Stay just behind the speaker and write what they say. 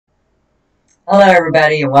Hello,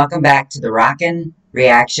 everybody, and welcome back to the Rockin'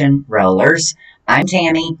 Reaction Rollers. I'm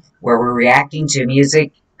Tammy, where we're reacting to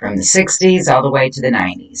music from the 60s all the way to the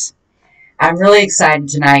 90s. I'm really excited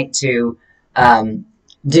tonight to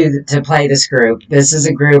play this group. This is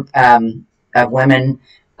a group of women.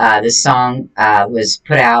 This song was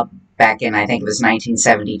put out back in, I think it was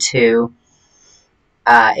 1972.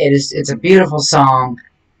 It's a beautiful song,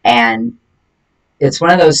 and it's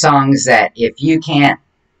one of those songs that if you can't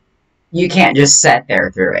just sit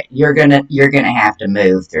there through it. You're gonna have to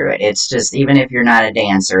move through it. It's just, even if you're not a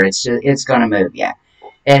dancer, it's gonna move you.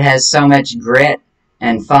 It has so much grit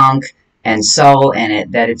and funk and soul in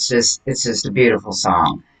it that it's just a beautiful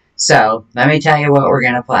song. So let me tell you what we're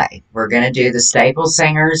gonna play. We're gonna do the staple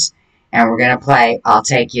singers, and we're gonna play "I'll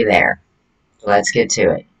Take You There." So let's get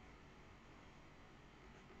to it.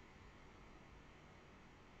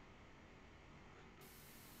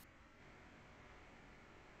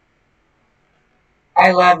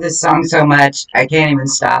 I love this song so much, I can't even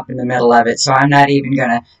stop in the middle of it, so I'm not even going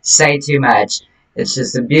to say too much. It's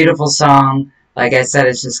just a beautiful song. Like I said,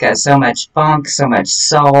 it's just got so much funk, so much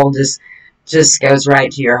soul, just goes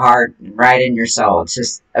right to your heart, right in your soul. It's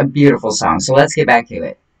just a beautiful song. So let's get back to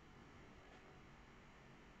it.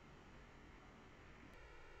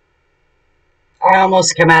 I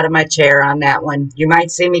almost come out of my chair on that one. You might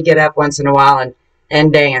see me get up once in a while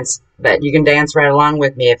and dance, but you can dance right along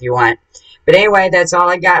with me if you want. But anyway, that's all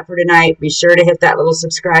I got for tonight. Be sure to hit that little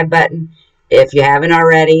subscribe button if you haven't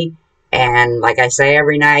already. And like I say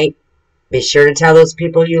every night, be sure to tell those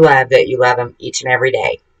people you love that you love them each and every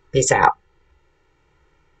day. Peace out.